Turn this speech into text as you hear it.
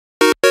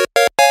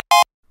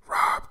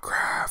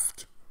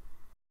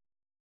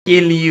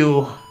Kill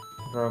you.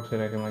 Frog said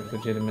I can like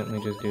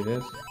legitimately just do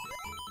this.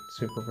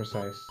 Super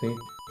precise. See?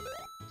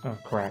 Oh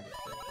crap.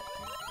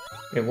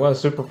 It was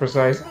super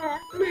precise.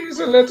 Please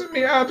let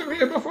me out of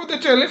here before the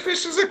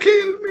jellyfishes will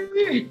kill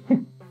me.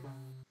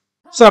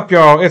 What's up,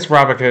 y'all? It's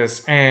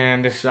Robacus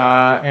and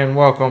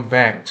welcome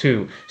back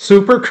to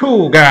Super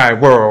Cool Guy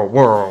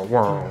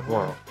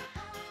World.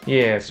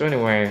 Yeah, so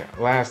anyway,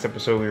 last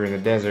episode we were in the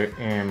desert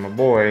and my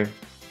boy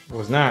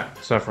was not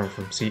suffering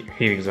from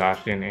heat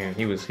exhaustion, and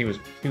he was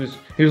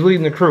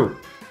leading the crew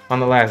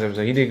on the last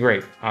episode. He did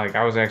great.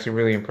 I was actually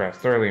really impressed,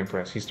 thoroughly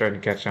impressed. He's starting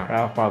to catch on.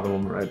 I'll follow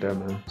him right there,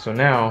 man. So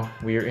now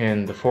we are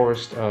in the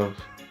forest of,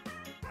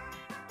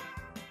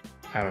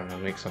 I don't know,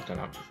 make something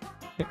up.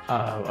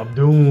 Of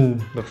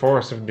Doom. The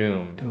forest of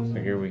Doom.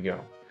 So here we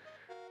go.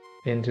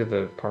 Into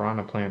the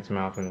piranha plant's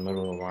mouth in the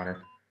middle of the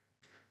water.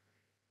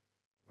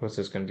 What's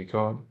this going to be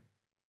called?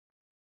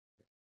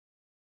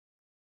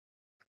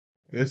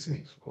 This is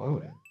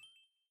exploding.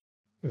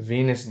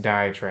 Venus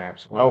dye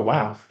traps. Oh,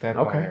 wow. That's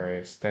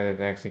hilarious. That is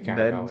actually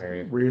kind of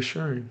hilarious.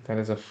 Reassuring. That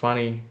is a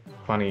funny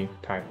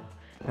title.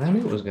 And I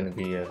knew it was going to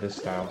be this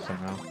style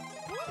somehow.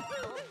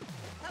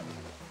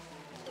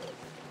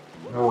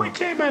 Oh, it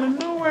came out of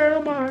nowhere,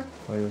 oh my.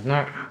 Well, it was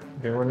not.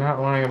 They were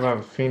not lying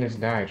about Venus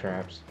dye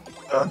traps.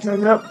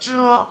 Turn up,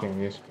 jump.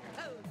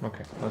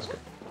 Okay, let's go.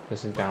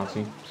 This is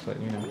bouncy, just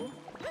letting you know.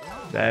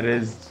 That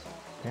is.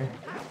 Yeah.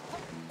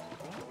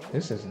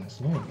 This is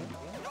insane.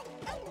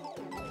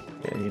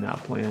 Yeah, you're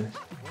not playing.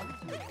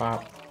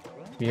 Pop.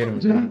 You hit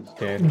him, he's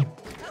dead.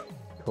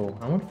 Cool.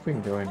 I wonder if we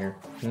can go in here.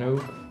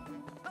 Nope.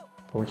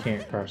 But we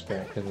can't crush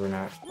that because we're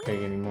not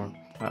big anymore.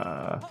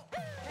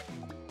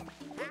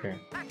 Okay.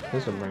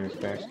 This will bring us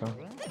back stuff.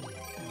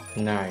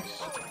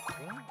 Nice.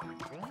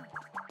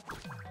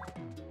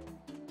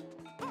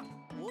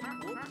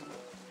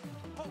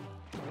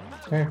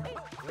 Okay.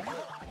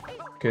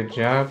 Good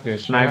job. Good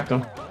Sniped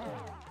him.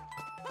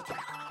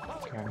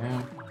 Got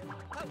him.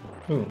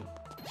 Ooh.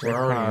 We're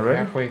already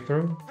halfway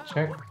through.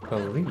 Check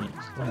police.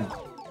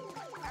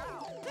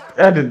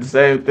 I did the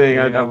same thing.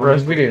 Yeah, I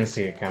rushed. We didn't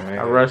see it coming.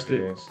 I rushed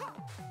it.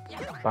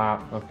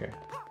 Bop. Okay.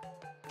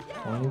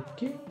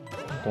 Boinky.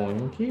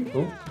 Boinky.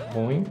 Oop.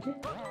 Boinky.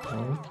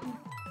 Boinky.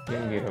 You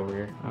can get over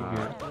here.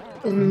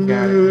 You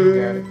got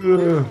it. You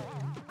got it.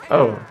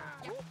 Oh.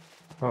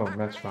 Oh,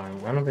 that's fine.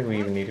 I don't think we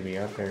even need to be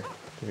up there,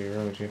 to be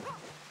real with you.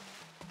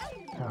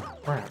 Oh,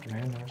 crap,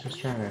 man. I was just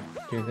trying to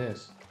do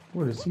this.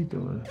 What is he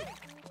doing?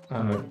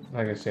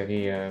 Like I said,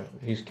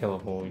 he's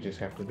killable. We just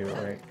have to do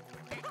it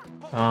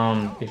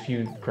right. If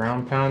you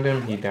ground pound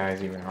him, he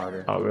dies even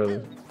harder. Oh,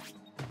 really?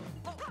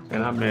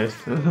 And I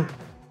missed. Let me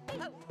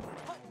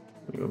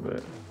go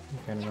back. You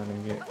can let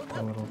him get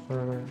a little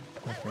further.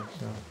 Okay,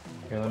 so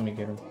here, let me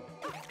get him.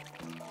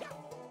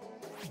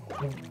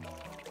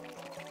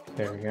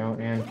 There we go,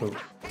 and poof.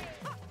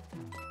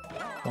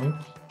 Boink.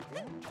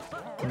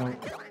 Nope.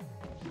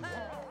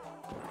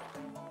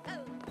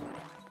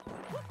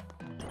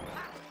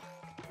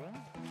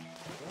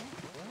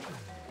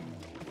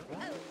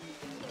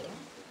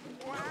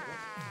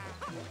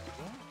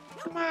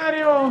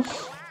 Mario!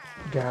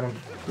 Got him.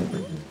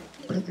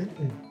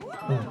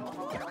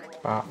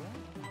 Pop.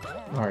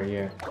 Alright,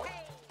 yeah.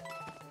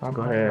 I'll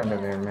go ahead. Under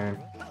there,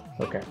 man.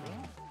 Okay.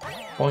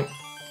 Point.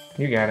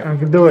 You got it. I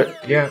can do it.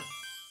 Yeah.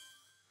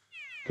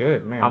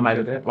 Good, man. I'm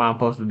at that. Why I'm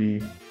supposed to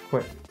be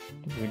quick.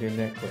 We did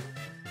that quick.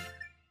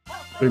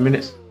 3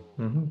 minutes.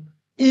 Mm-hmm.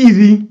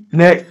 Easy.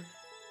 Next.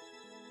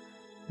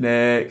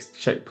 Next.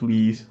 Check,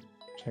 please.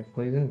 Check,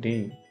 please,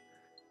 indeed.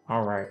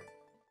 Alright.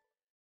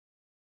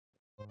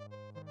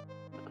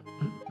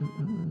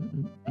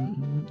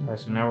 Alright,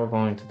 so now we're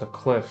going to the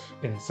cliff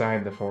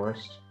inside the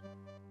forest.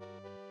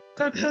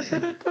 I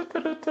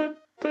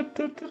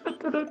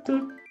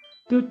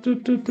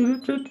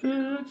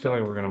feel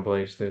like we're gonna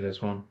blaze through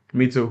this one.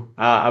 Me too.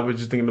 I was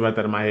just thinking about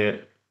that in my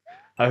head.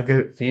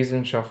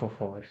 Season shuffle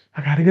forest.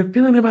 I got a good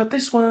feeling about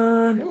this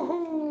one.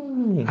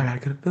 Woohoo! I got a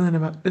good feeling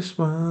about this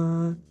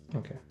one.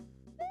 Okay.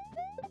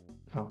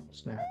 Oh,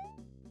 snap.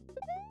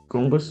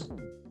 Goombas?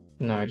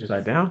 No, I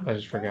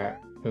just forgot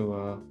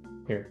who,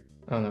 here.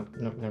 Oh, no,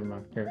 never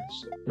mind. Here,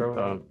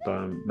 throw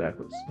them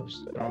backwards.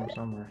 Just throw them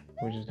somewhere.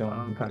 We just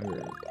don't.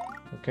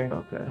 Okay.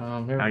 Okay.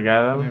 Here, I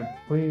got them. Here,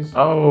 please.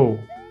 Oh,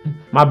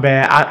 my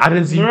bad. I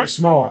didn't see you were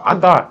small. I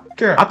thought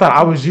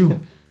I was you.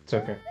 It's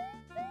okay.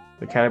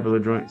 The caterpillar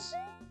joints.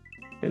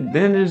 And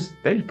then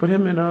they just put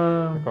him in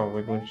They're called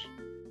Wigglers.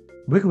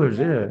 Wigglers,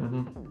 yeah.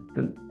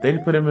 Mm-hmm. They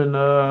just put him in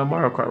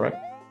Mario Kart, right?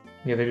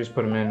 Yeah, they just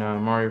put him in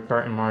Mario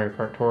Kart and Mario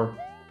Kart Tour.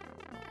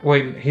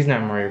 Wait, he's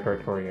not Mario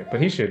Kart Tour yet,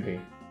 but he should be.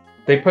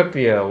 They put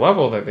the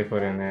level that they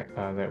put in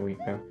that week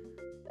though.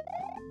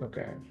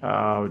 Okay.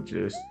 Oh,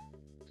 just.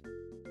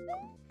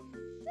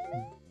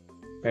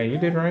 Hey, you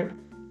did right.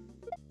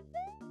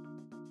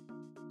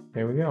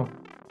 There we go.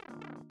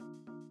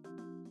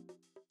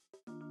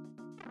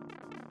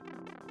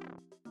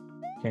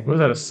 Was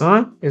that a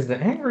sun? Is the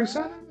angry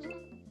sun?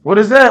 What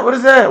is that? What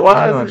is that?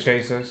 Why He's gonna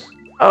chase us.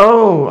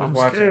 Oh, Just I'm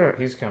watch scared.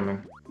 He's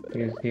coming.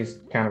 He's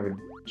kind of a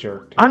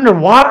jerk.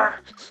 Underwater?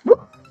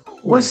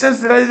 What sense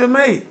did that even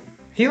make?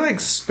 He like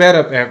sped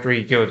up after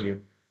he killed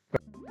you.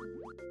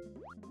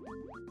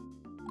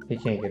 He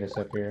can't get us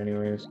up here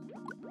anyways.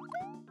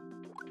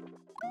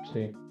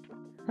 See?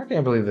 I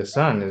can't believe the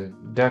sun is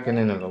ducking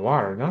into the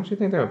water. Don't you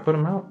think that would put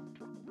him out?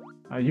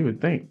 You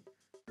would think.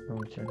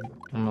 Okay.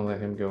 I'm gonna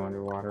let him go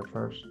underwater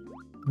first.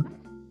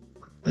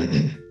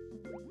 You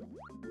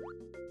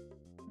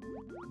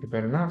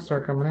better not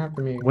start coming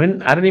after me.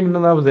 When? I didn't even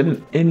know that was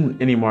in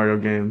any Mario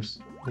games.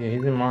 Yeah,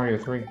 he's in Mario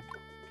 3.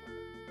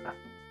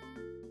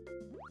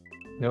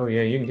 Oh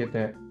yeah, you can get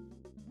that.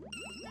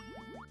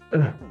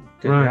 Good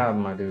job,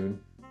 my dude.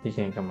 He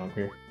can't come up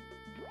here.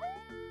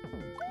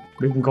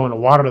 We can go in the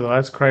water though.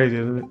 That's crazy,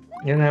 isn't it?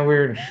 Isn't that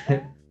weird?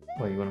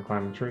 What, you want to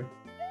climb a tree?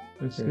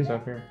 Let's see. It's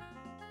up here.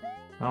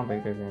 I don't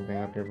think there's anything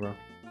up here, bro.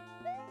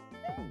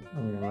 I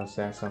mean, unless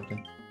that's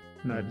something.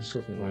 No, just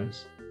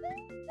ones.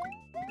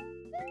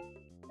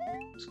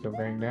 Let's go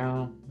back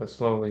down, but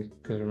slowly,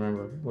 because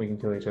remember, we can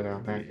kill each other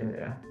out back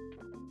here.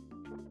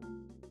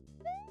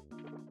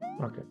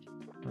 Yeah. Okay.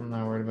 I'm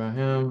not worried about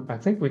him. I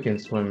think we can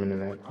swim into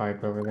that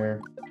pipe over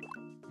there.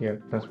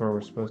 Yep, that's where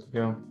we're supposed to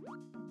go.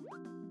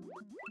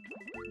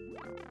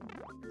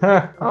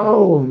 Ha!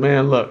 Oh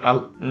man, look.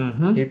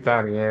 He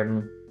thought he had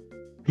me.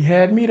 He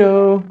had me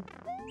though.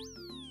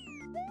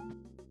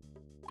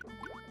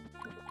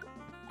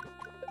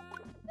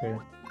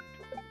 There.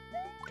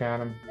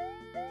 Got him.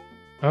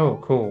 Oh,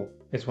 cool.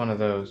 It's one of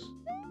those.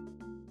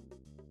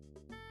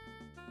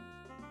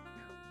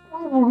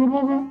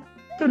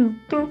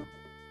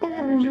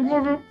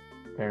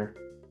 There.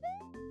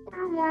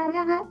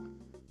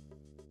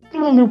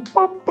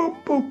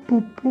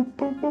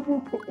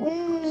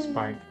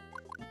 Spike.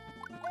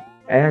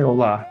 I ain't gonna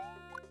lie.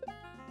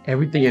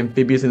 Everything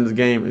amphibious in this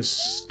game is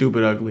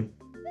stupid ugly.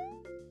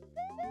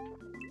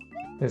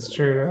 It's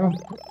true though.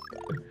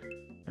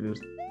 I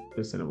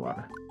just in the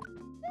water.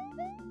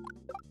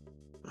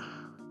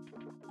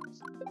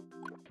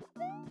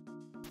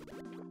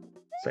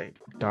 Say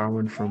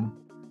Darwin from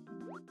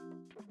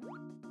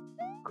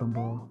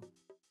Gumball.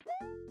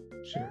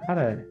 Sure. How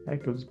the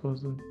heck was it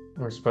supposed to?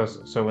 We're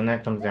supposed to, so when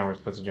that comes down, we're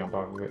supposed to jump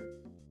off of it.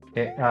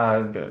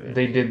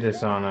 They did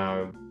this on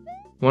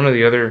one of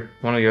the other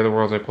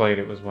worlds I played.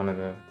 It was one of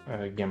the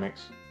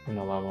gimmicks in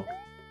the level.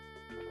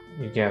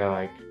 You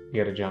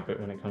gotta jump it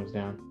when it comes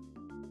down.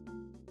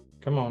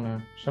 Come on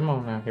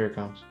now, here it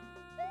comes.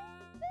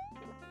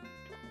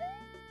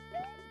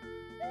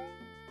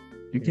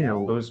 You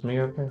can't boost me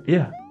up there.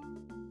 Yeah.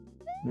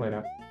 Wait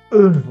up.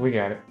 We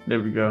got it. There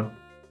we go.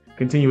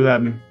 Continue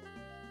without me.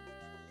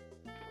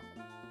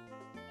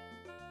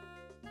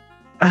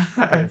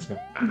 Let's go.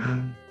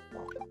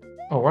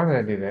 Oh, why did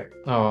I do that?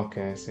 Oh,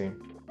 okay, I see.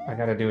 I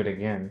gotta do it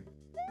again.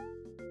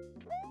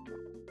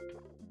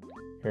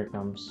 Here it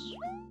comes.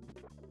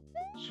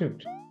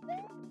 Shoot.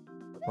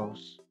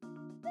 Close.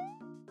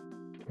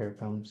 Here it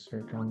comes,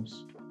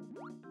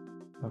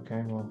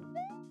 Okay, well.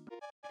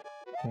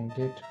 Can't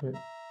get to it.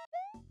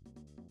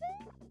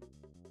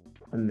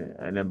 And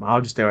then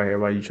I'll just stay right here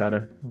while you try to.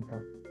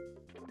 Okay.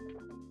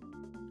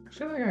 I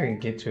feel like I can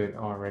get to it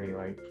already,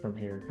 from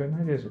here.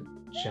 Couldn't I just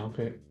jump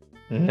it?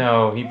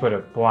 No, he put a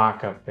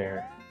block up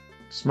there.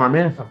 Smart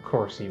man. Of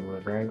course he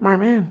would, right? Smart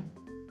man.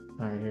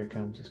 Alright, here it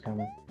comes. It's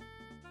coming.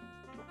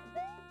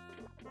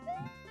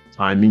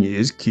 Timing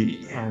is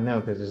key. I know,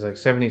 because there's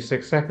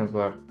 76 seconds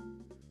left.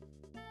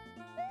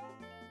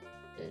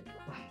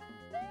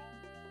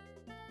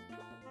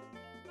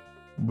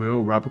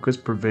 Will Robacus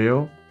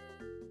prevail?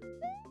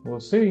 We'll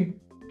see.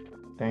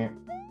 Damn.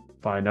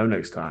 Find out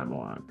next time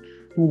on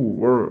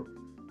World.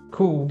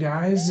 Kewl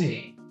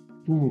Gy.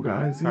 Ooh,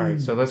 guys. Alright,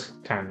 so let's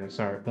time this.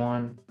 Alright,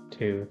 1,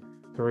 2,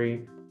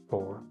 3,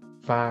 4,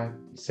 5,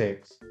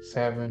 6,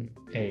 7,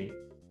 8.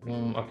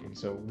 Okay,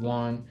 so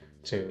 1,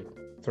 2,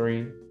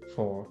 3,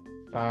 4,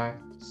 5,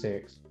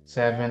 6,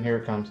 7. Here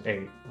it comes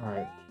 8.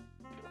 Alright.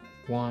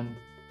 1,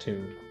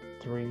 2,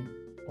 3,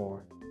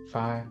 4,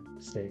 5,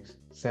 6,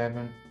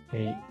 7,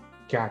 8.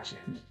 Gotcha.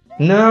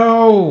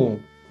 No!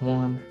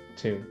 1,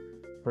 2,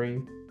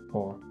 3,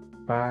 4,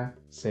 5,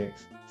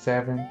 6,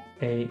 7,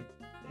 8.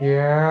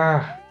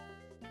 Yeah!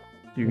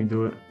 You can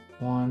do it.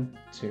 1,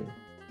 2,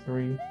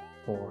 3,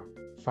 4,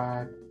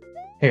 5.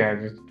 Yeah, I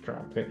just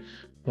dropped it.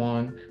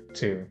 1,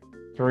 2,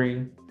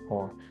 3,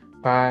 4,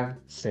 5,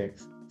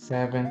 6,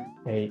 7,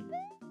 8.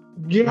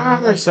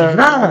 Yeah,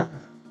 sir.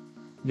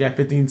 You got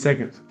 15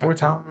 seconds. 4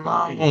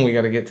 times. We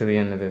gotta get to the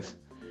end of this.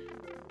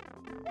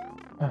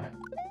 You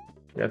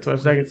got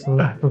 12 seconds.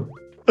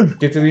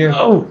 Get to the end.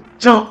 Oh,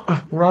 jump.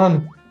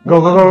 Run.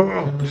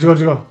 Go.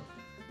 Just go.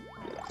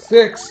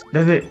 6.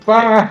 That's it.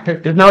 5.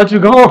 That's not what you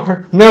go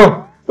for.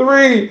 No.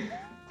 3,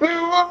 2,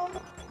 1.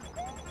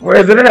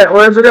 Where's it at?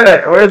 Where's it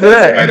at?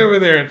 Right over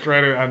there. It's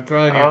right over. I'm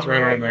telling you, it's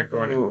right around that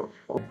corner.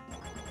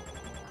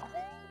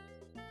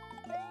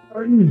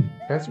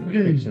 That's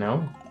pretty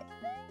no.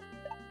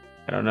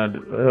 I don't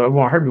know. It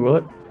won't hurt me, will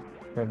it?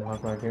 Doesn't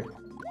look like it.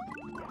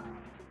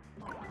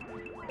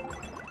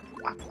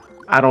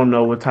 I don't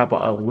know what type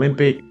of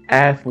Olympic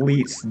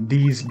athletes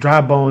these dry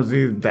bones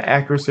is. The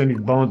accuracy on these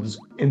bones is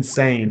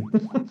insane.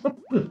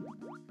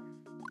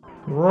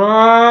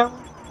 What?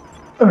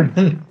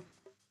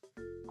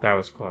 That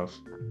was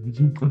close.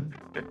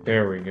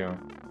 There we go.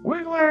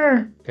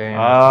 Wiggler! Damn.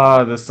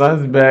 Ah, the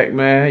sun's back,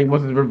 man. He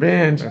wants his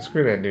revenge.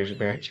 Screw that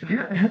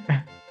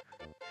douchebag.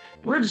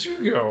 Where did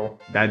you go?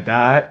 I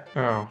died,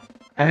 Oh.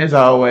 as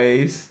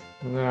always.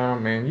 No,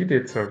 man, you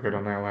did so good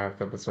on that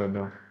last episode,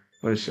 though.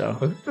 For sure.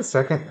 Was it the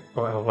second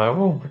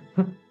level?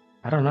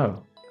 I don't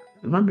know.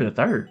 It might be the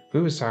third.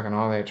 We was talking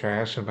all that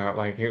trash about,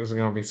 like, it was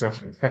gonna be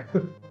something.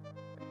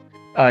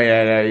 Oh,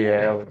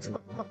 yeah.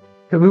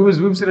 Cause we was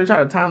sitting there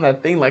trying to time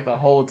that thing like the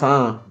whole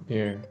time.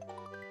 Yeah.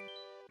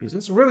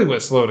 That's really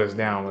what slowed us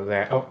down was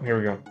that. Oh, here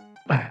we go.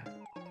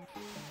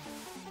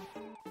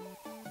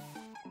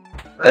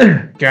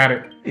 Got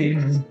it.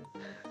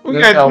 We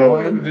got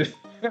one.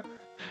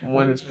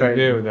 One is crazy.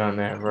 Dude done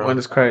that, bro. One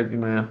is crazy,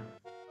 man.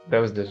 That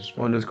was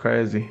disrespectful. One is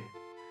crazy.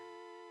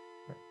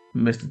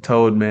 Mr.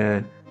 Toad,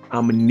 man.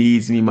 I'ma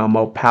need me my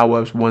more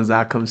power-ups once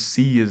I come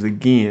see you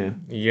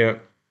again.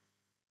 Yep.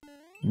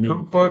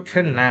 Koopa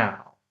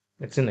Canal.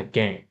 It's in the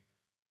game.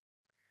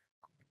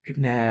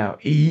 Now,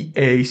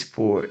 EA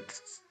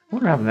Sports.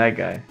 What happened to that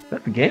guy? Is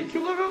that the GameCube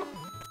logo?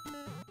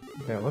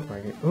 That look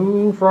like it.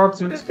 Ooh, frog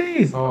What is suits.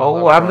 these?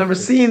 Oh, I've never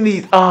seen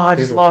these. Oh, I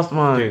just lost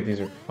mine. Dude, these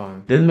are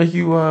fun. Doesn't it make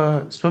you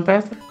swim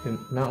faster? It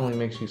not only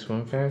makes you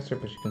swim faster,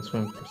 but you can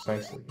swim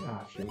precisely.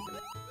 Ah, shoot.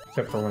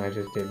 Except for when I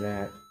just did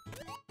that.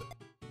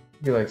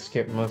 You like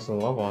skip most of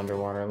the level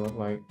underwater, it looked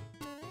like.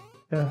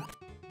 Yeah.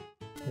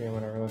 Yeah,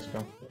 whatever, let's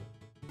go.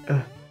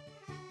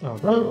 Oh,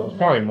 There's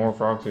probably more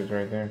frog suits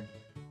right there.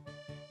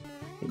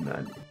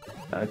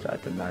 I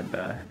tried to not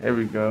die. There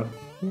we go.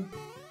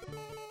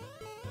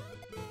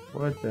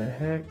 What the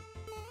heck?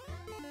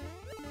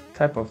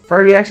 Type of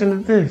furry action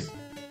is this?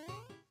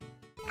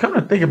 Come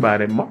to think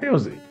about it,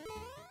 Mario's it.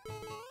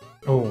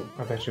 Oh,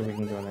 I bet you we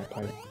can go in that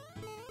pipe.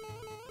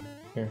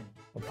 Here.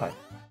 A pipe.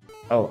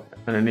 Oh,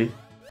 underneath.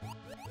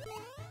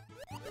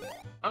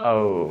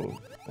 Oh.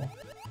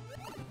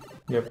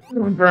 Yep.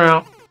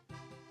 Ground.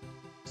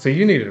 So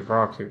you needed a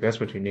frog suit. That's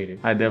what you needed.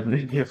 I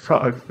definitely need a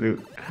frog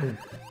suit.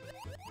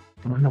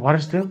 Am I in the water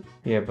still?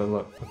 Yeah, but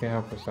look at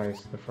how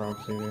precise the frog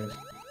suit is.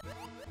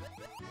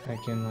 I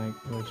can like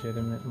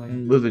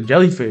legitimately. There's a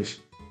jellyfish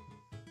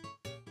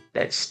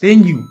that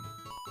sting you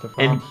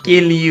and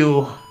kill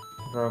you.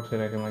 The frog suit,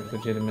 I can like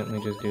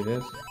legitimately just do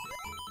this.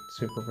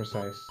 Super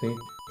precise. See?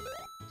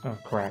 Oh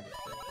crap!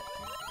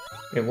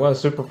 It was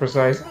super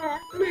precise.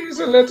 Please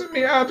let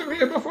me out of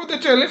here before the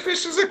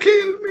jellyfishes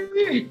kill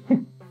me.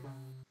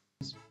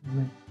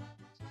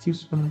 Keep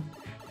swimming.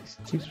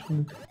 Keep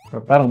swimming.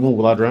 If I don't move,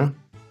 will I drown?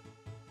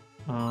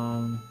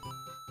 No,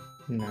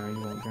 you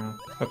won't drown.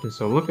 Okay,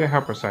 so look at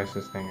how precise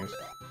this thing is.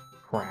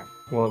 Crap.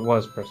 Well, it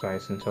was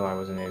precise until I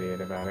was an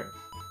idiot about it.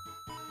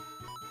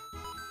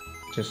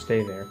 Just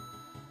stay there.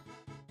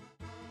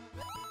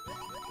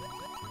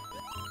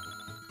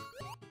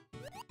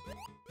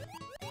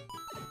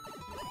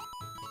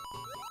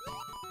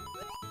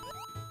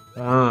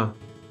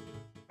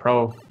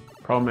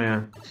 Pro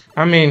man.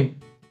 I mean,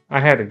 I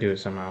had to do it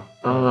somehow.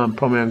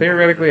 Pro man.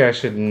 Theoretically, I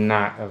should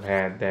not have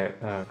had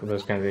that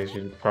those kinds of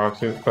issues with the frog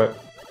suit, but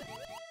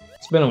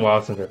it's been a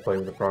while since I played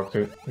with the frog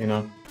suit, you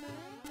know?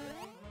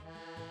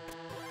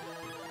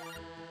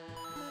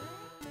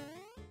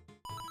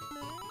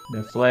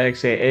 The flag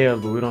say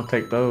L's, but we don't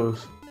take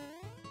those.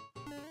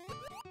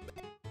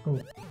 Ooh.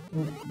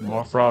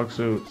 More frog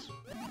suits.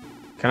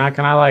 Can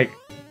I like?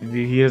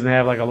 He doesn't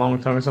have like a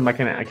long tongue or something.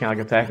 I can't like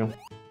attack him.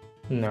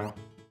 No.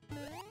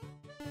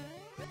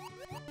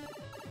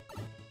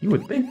 You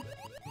would think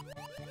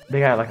they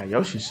got like a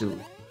Yoshi suit,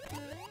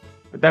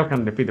 but that would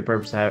kind of defeat the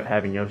purpose of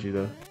having Yoshi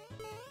though.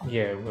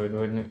 Yeah, it would,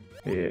 wouldn't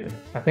it? Yeah.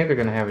 I think they're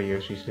gonna have a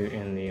Yoshi suit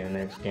in the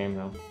next game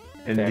though.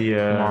 In that the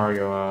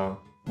Mario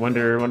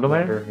Wonderland.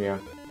 Wonder, yeah.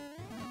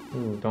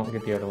 Ooh, don't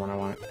get the other one I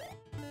want.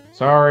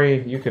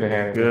 Sorry, you could have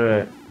had it.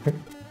 Good.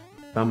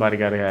 Somebody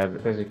gotta have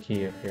it. There's a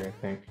key up here,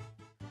 I think.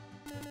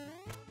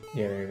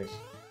 Yeah, there it is.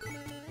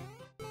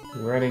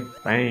 You ready?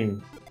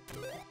 Bang.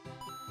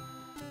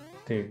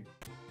 Dude,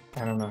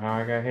 I don't know how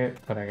I got hit,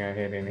 but I got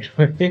hit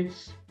anyway.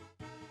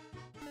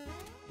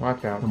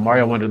 Watch out.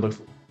 Mario Wonder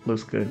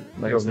looks good.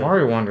 Like Yo,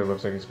 Mario Wonder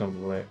looks like it's gonna be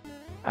lit.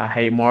 I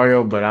hate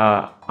Mario, but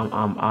I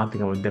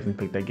think I would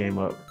definitely pick that game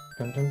up.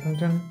 Dun, dun, dun,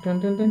 dun, dun,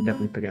 dun, dun.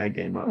 Definitely picking that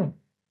game up.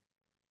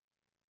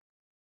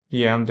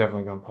 Yeah, I'm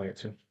definitely gonna play it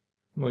too.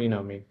 Well, you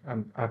know me.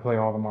 I play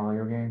all the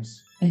Mario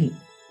games. I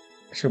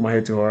shook my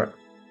head too hard.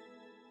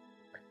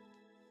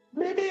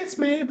 Maybe it's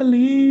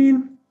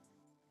Maybelline.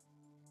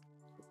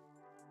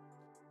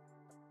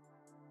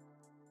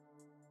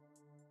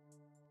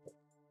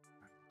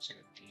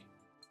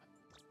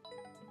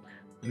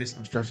 This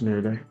instruction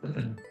every day.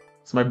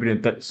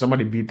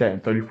 Somebody beat that in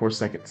 34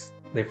 seconds.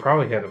 They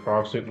probably had the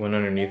frog suit went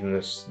underneath in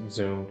this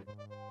zone.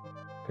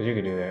 Cause you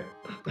could do that.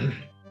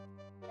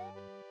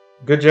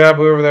 Good job,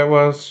 whoever that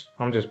was.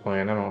 I'm just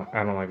playing. I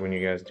don't like when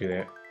you guys do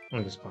that.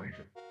 I'm just playing.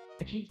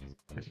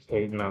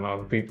 Hating on all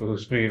the people who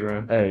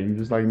speedrun. Hey, you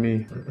just like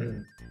me.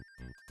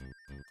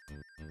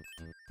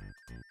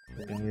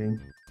 Bang.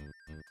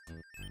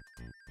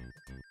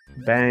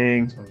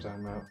 Bang. That's what I'm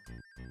talking about.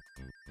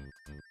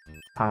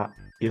 Pop.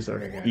 Yes, sir.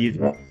 Okay. Easy.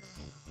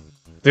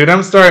 Dude,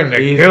 I'm starting to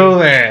Easy. kill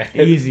that.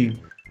 Easy.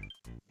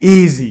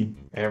 Easy.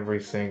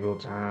 Every single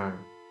time.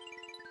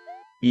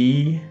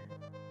 E.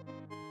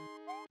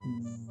 I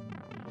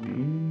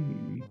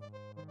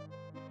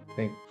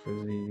think for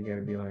Z, you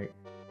gotta be like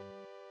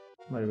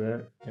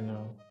that. You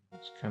know,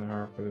 it's kind of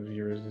hard for the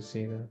viewers to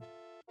see that.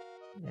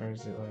 Or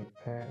is it like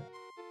that?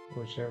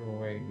 Whichever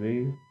way.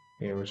 Z?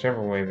 Yeah,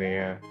 whichever way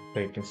they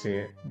can see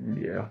it.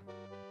 Yeah.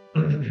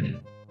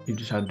 You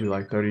just had to do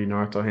like 30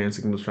 Naruto hand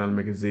signals trying to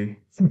make a Z.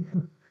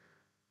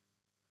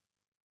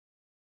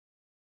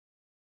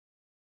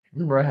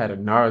 Remember, I had a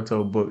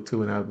Naruto book too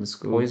when I was in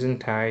school. Poison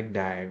Tide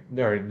Dive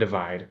or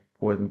Divide.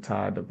 Poison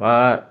Tide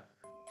Divide.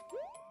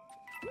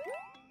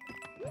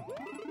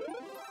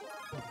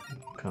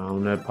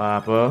 Calm that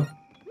Papa.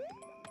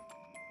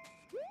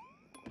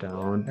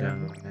 Down.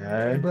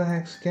 Hey.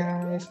 Black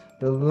skies,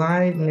 the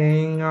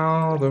lightning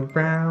all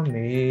around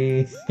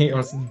me.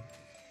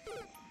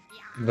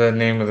 The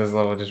name of this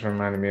level just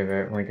reminded me of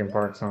that Linkin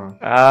Park song.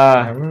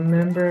 I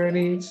remembered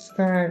each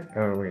time.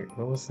 Oh wait,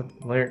 what was the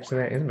lyrics to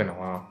that? It's been a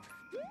while.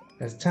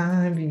 As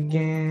time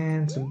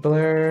began to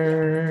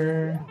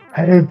blur.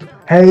 Help!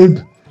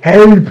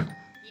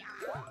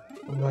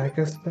 Like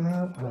a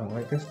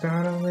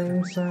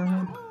startling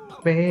sun,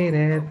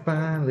 faded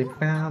finally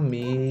found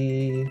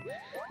me.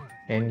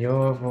 And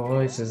your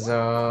voice is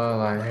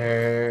all I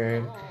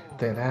heard.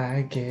 That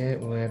I get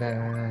what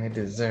I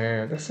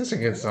deserve. That's such a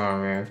good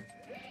song, man.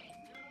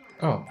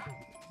 Oh,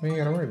 we ain't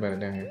gotta worry about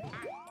it down here.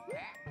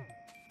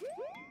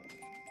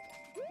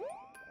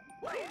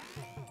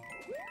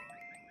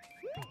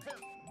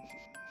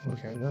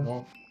 Okay,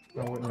 well,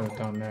 I wouldn't have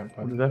done that,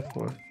 but... What is that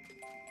for?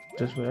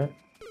 Just for that?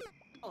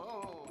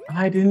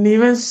 I didn't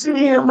even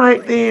see him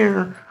right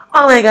there.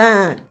 Oh my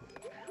god.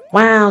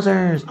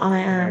 Wowzers. Oh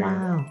my god,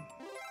 wow.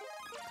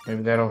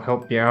 Maybe that'll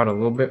help you out a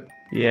little bit.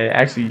 Yeah,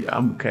 actually,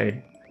 I'm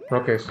okay.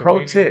 Okay, so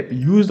Pro tip,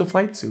 use the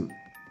flight suit.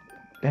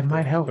 That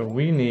might help. So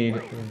we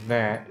need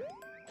that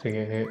to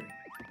get hit.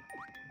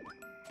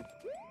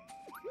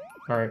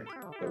 Alright.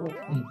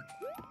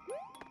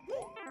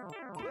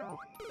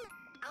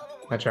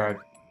 I tried.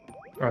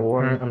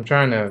 I'm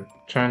trying to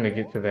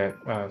get to that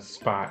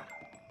spot.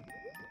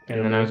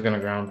 And then I was gonna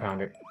ground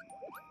pound it.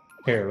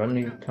 Here, let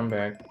me come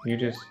back. You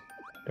just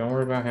don't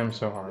worry about him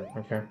so hard,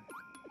 okay?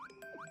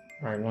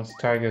 Alright, once the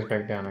tide goes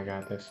back down, I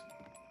got this.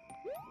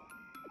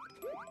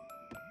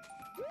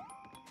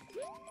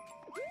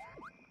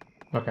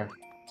 Okay.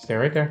 Stay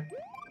right there.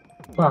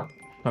 Fuck.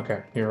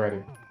 Okay, you're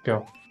ready.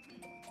 Go.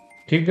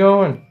 Keep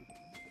going.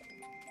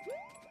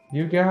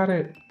 You got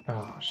it.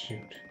 Oh,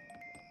 shoot.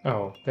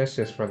 Oh, that's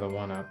just for the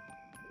one-up.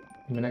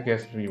 I mean, I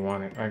guess if you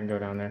want it, I can go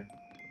down there.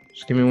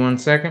 Just give me 1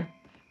 second.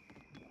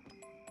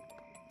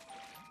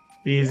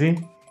 Easy.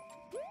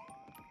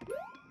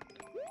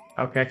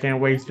 Okay, I can't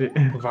waste it.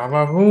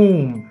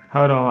 Va-va-boom.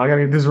 Hold on, I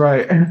gotta get this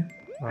right.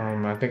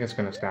 I think it's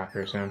gonna stop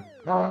here soon.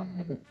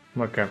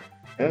 Okay.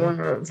 I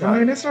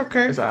mean, it's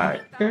okay. It's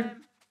alright. Okay.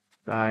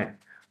 Alright.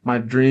 My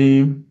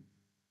dream.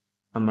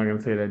 I'm not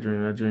gonna say that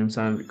dream. That dream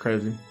sounded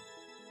crazy.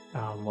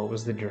 What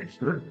was the dream?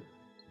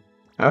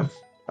 My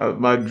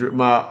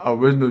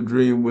original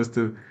dream was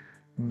to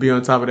be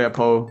on top of that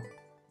pole.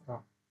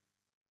 Oh.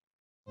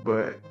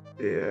 But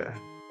yeah.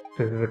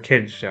 The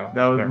kids show.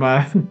 That was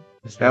my.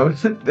 That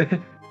was.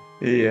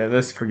 Yeah.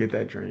 Let's forget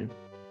that dream.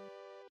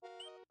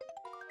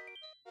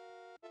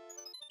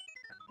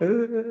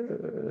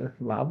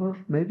 Lava,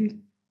 maybe?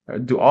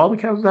 Do all the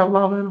castles have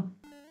lava in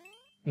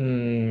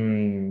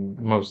them?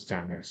 Most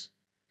times.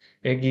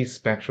 Iggy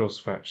Spectral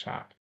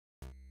Sweatshop.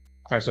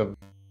 Alright, so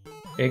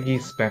Iggy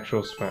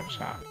Spectral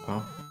Sweatshop,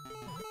 huh?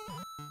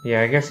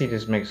 Yeah, I guess he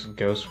just makes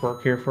ghost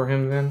work here for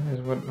him then,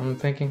 is what I'm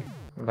thinking.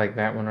 Like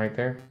that one right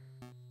there.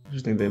 I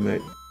just think they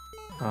make.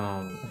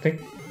 I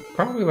think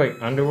probably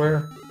like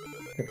underwear.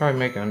 They probably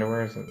make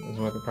underwear is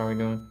what they're probably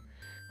doing.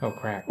 Oh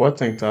crap. What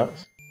tank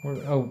tops?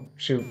 Oh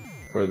shoot.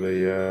 For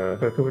the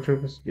Koopa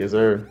Troopers? Yes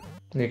sir.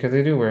 Yeah, because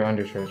they do wear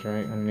undershirts,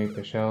 right? Underneath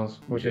their shells.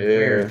 Which is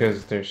weird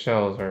because their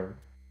shells are...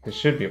 This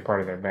should be a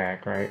part of their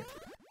back, right?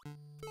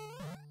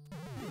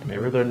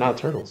 Maybe they're not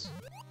turtles.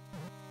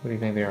 What do you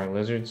think they are?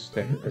 Lizards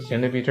that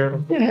pretend to be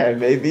turtles? Yeah,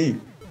 maybe.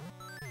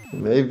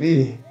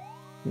 Maybe.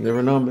 You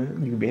never know,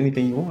 man. You can be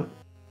anything you want.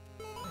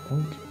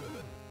 Okay.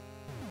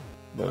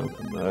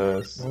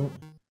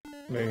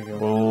 There you go.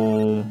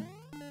 Boom.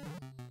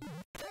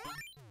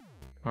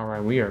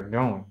 Alright, we are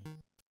going.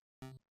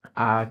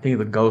 I think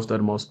the ghosts are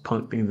the most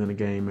punk things in the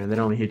game, man. They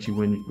don't only hit you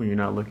when you're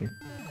not looking.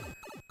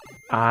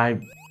 I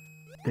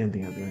didn't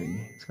think I was gonna hit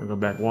me. It's gonna go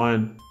back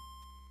one.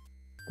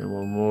 Then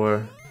one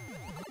more.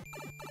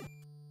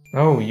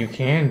 Oh, you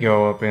can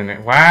go up in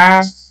it.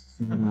 Wow!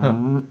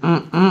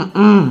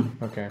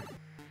 Okay.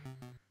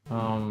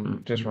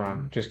 Just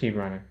run. Just keep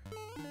running.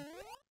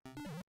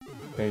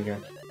 There you go.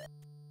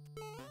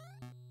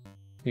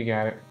 You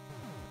got it.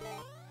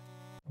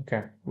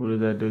 Okay. What does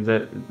that do?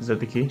 Is that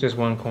the key? Just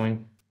one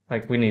coin.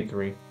 Like, we need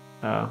 3.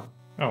 Oh.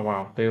 Oh,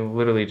 wow. They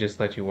literally just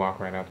let you walk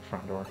right out the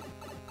front door.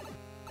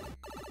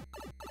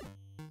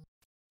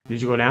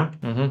 Did you go down?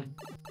 Mm-hmm.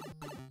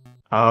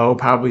 Oh,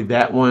 probably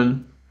that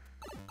one.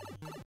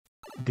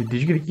 Did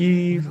you get a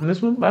key from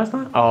this one last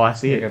time? Oh, I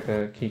see You it. got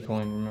the key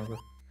coin, remember?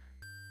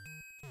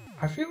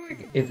 I feel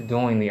like it's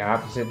going the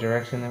opposite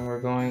direction than we're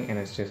going, and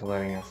it's just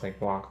letting us,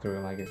 like, walk through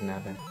it like it's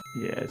nothing.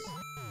 Yes.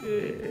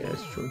 Yeah,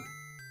 that's true.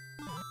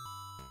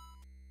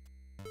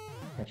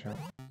 Catch up.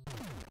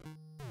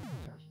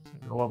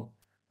 Go up.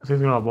 I think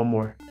we're gonna have one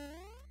more.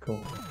 Cool.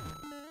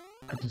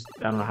 I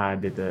don't know how I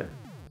did that.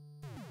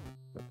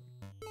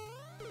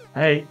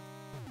 Hey.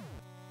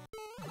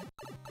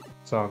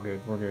 It's all good.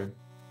 We're good.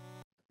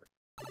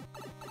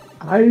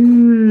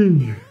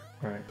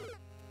 Right.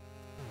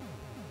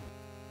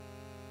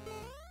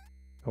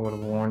 I would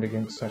have warned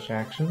against such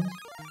actions.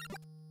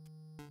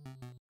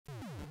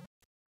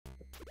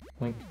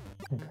 Link.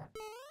 Okay.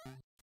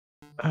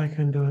 I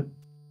couldn't do it.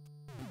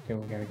 Okay,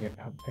 we gotta get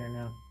up there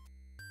now.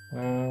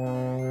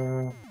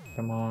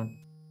 Come on.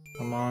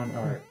 Come on.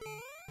 Alright.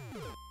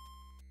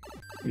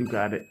 You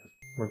got it.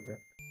 We're good.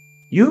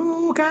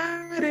 You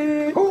got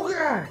it. Oh,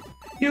 God!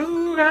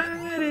 You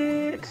got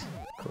it.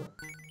 Cool.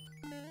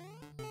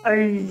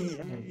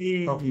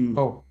 Hey.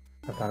 Oh.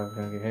 I thought I was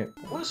gonna get hit.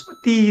 What's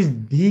with these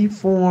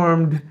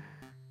deformed?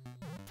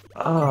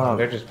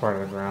 They're just part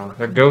of the ground.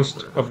 They're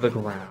ghost of the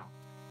ground.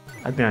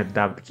 I think I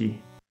dropped the key.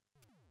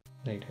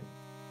 They did.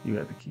 You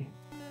got the key.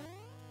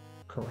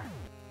 Correct.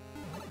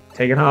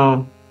 Take it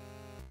home.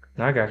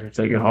 I got you.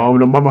 Take it home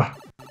to mama.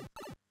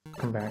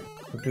 Come back.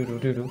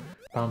 Do.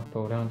 Bum,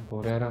 bo, dum,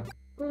 bo, da, dum.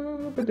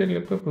 Boo, ba,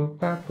 diddly, boo, boo,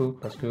 ba, boo,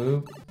 ba,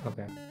 scoop.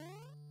 Okay.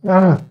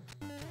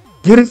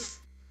 Get it.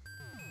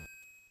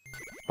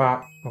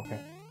 Bop. Okay.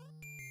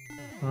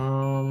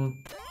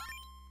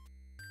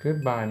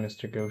 Goodbye,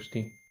 Mr.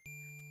 Ghosty.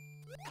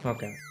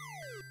 Okay.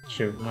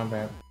 Shoot, my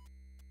bad.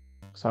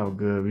 It's all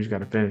good. We just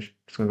gotta finish.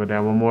 Just gonna go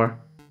down one more.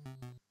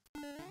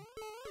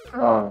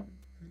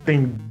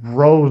 Thing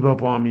rose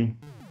up on me.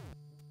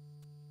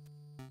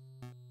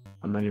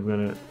 I'm not even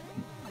gonna.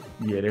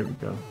 Yeah, there we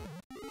go.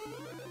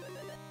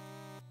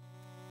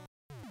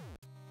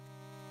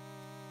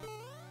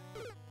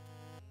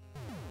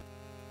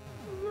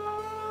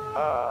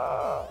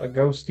 The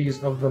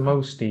ghosties of the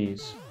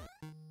mosties.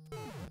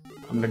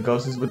 I'm the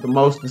ghostest with the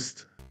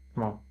mostest.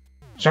 Come on.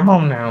 Come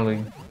on now,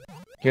 Lee.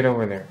 Get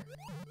over there.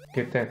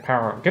 Get that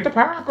power up. Get the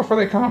power up before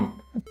they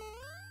come.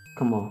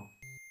 Come on.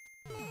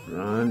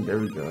 Run. There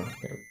we go.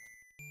 Okay.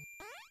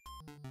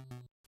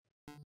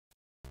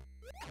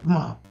 Come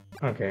on.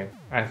 Okay.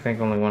 I think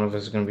only one of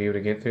us is going to be able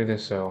to get through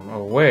this, so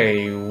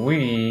away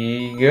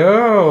we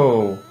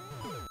go.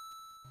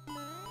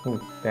 Ooh,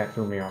 that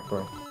threw me off,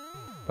 bro.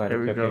 But There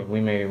we okay, go.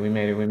 we made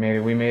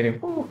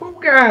it. Ooh,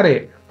 who got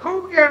it?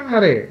 Who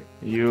got it?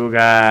 You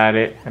got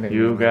it. I didn't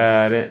You know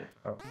got it.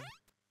 Oh.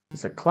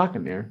 There's a clock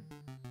in there.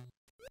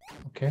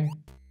 Okay.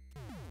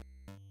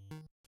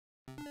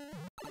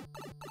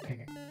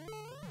 Dang it.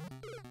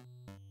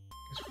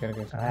 Guess we gotta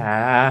go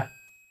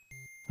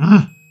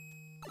through.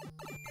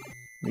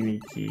 We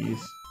need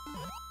keys.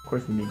 Of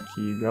course we need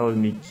keys. We always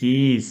need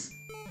keys.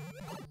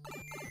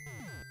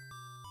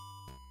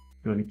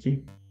 You want a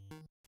key?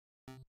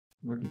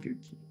 Where did you get a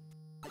key?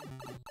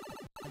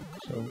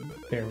 So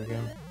there we go.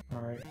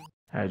 Alright.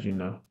 How'd you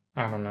know?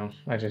 I don't know.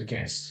 I just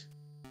guessed.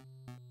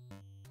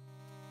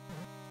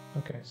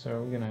 Okay,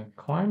 so we're gonna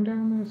climb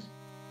down this?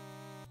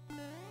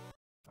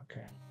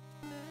 Okay.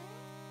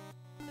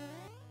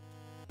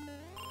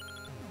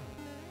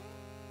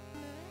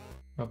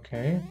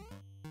 Okay.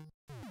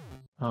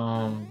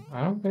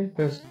 I don't think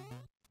this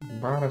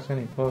brought us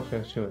any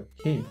closer to a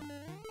key.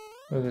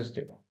 What does this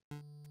do?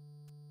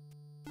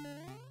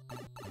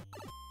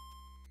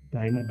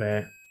 That ain't my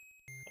bad. I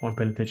wasn't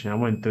paying attention. I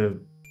went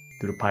through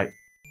the pipe.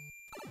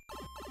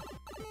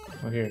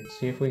 Well, here,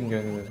 see if we can go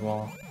through this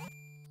wall.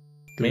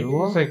 Through the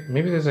wall?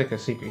 Maybe there's like a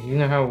secret. You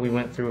know how we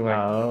went through like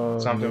Oh,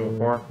 something no.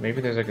 before?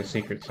 Maybe there's like a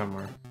secret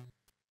somewhere.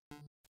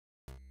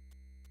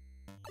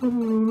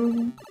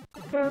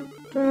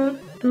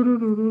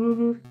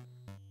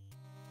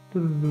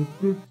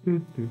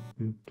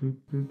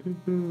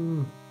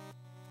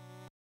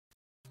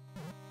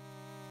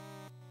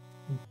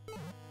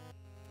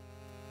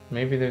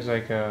 Maybe there's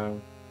like a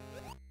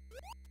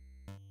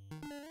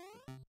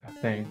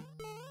thing,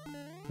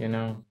 you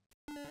know,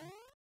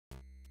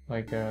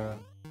 like a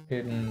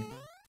hidden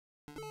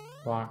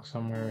block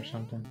somewhere or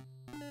something.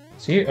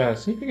 See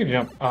if you can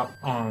jump up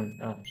on.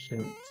 Oh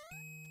shoot,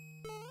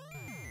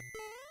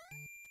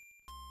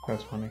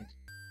 that's funny.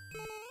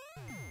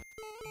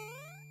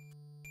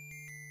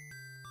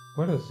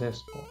 What is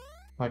this for?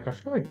 Like, I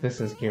feel like this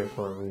is here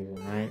for a reason,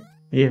 right?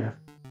 Yeah.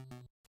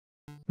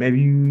 Maybe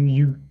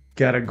you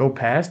gotta go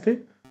past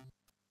it?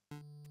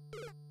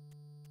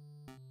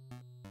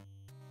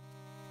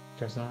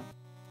 Guess not.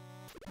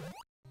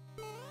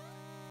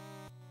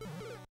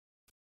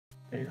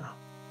 Yeah.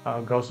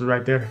 Ghost is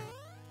right there.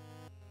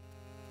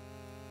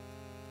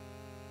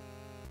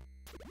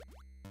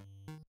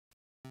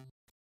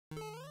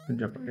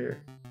 Jump right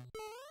here.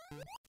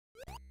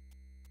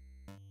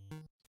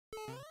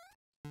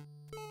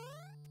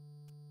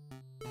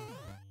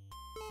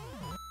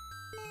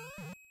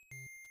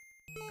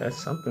 That's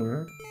something,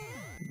 right?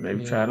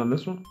 Maybe try it on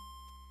this one.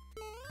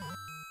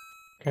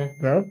 Okay.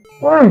 No.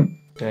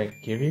 Did I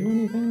give you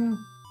anything though?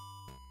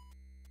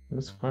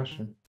 That's the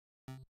question.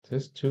 Is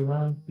this too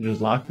high? You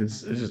just locked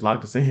this. It just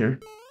locked us in here.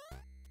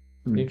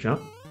 Let me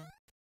jump.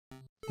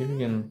 See if you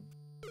can.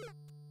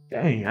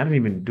 Dang, I didn't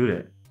even do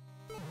that.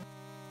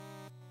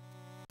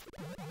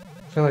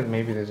 I feel like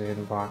maybe there's a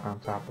hidden block on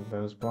top of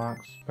those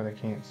blocks, but I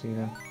can't see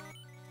them.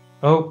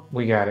 Oh,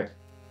 we got it.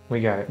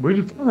 We got it. Where'd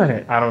you find that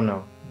at? I don't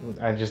know.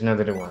 I just know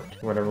that it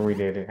worked. Whatever we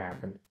did, it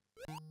happened.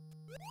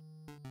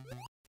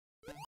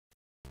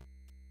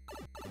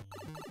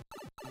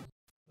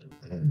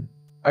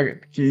 I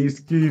got the keys.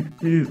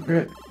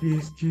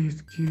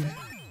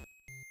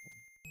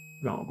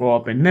 Gonna go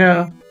up in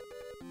there.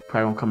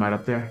 Probably won't come out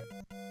up there.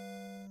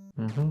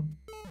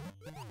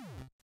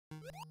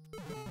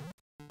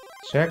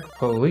 Check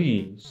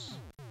police.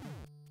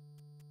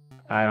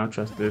 I don't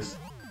trust this.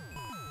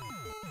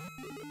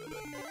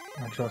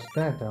 I trust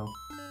that though.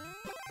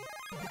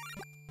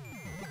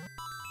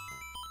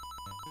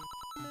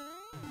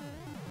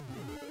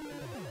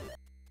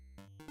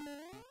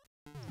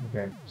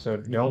 Okay, so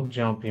don't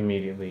jump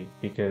immediately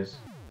because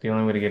the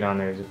only way to get on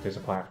there is if there's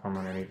a platform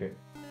underneath it.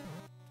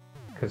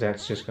 Because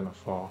that's just gonna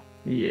fall.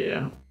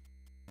 Yeah.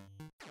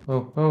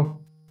 Oh.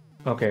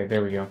 Okay,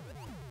 there we go.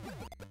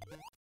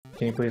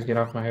 Can you please get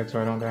off my head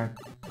so I don't die?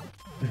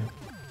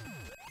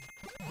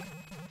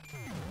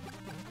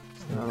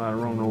 It's not a lot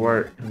of room to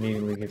work.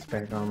 Immediately gets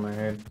back on my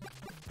head.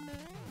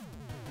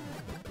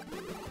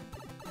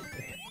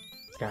 Damn.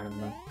 Got him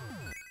though.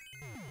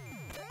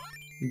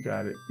 You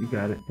got it. You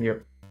got it.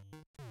 Yep.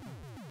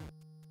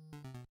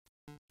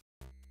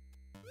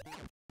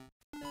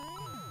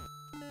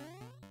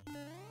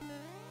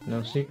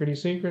 No secrety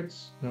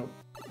secrets? Nope.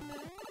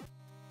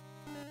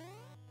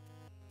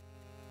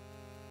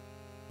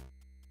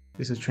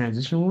 This is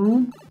transition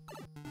room?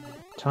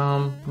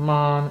 Tom,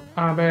 Mon,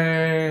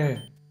 Abe!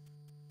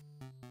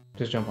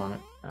 Just jump on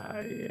it.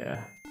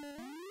 Yeah.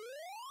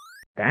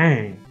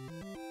 Dang.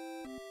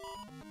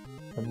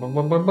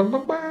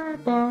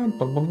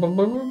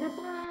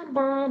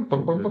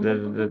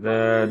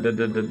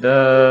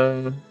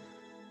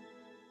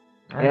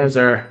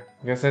 Answer.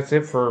 I guess that's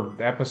it for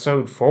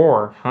episode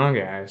 4, huh,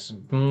 guys?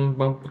 Boom,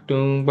 bum,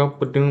 doom, bum,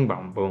 doom,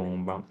 bum,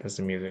 boom, bum. That's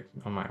the music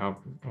on my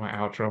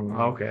outro.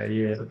 Okay,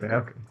 yeah.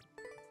 Okay.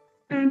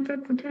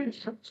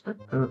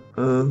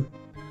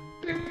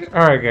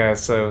 Alright,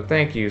 guys, so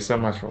thank you so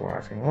much for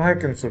watching.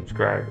 Like and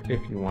subscribe if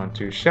you want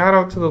to. Shout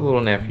out to the little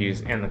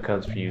nephews and the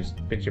cuz views.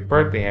 If it's your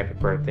birthday, happy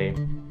birthday.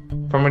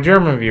 For my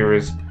German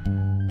viewers,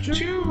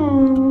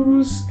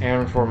 Jews!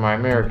 And for my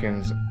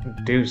Americans,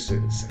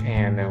 deuces.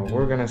 And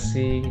we're gonna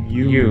see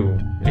you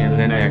in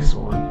the next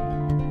one.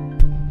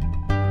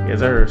 Yes,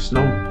 sir.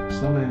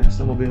 Snowman,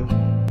 snowmobile.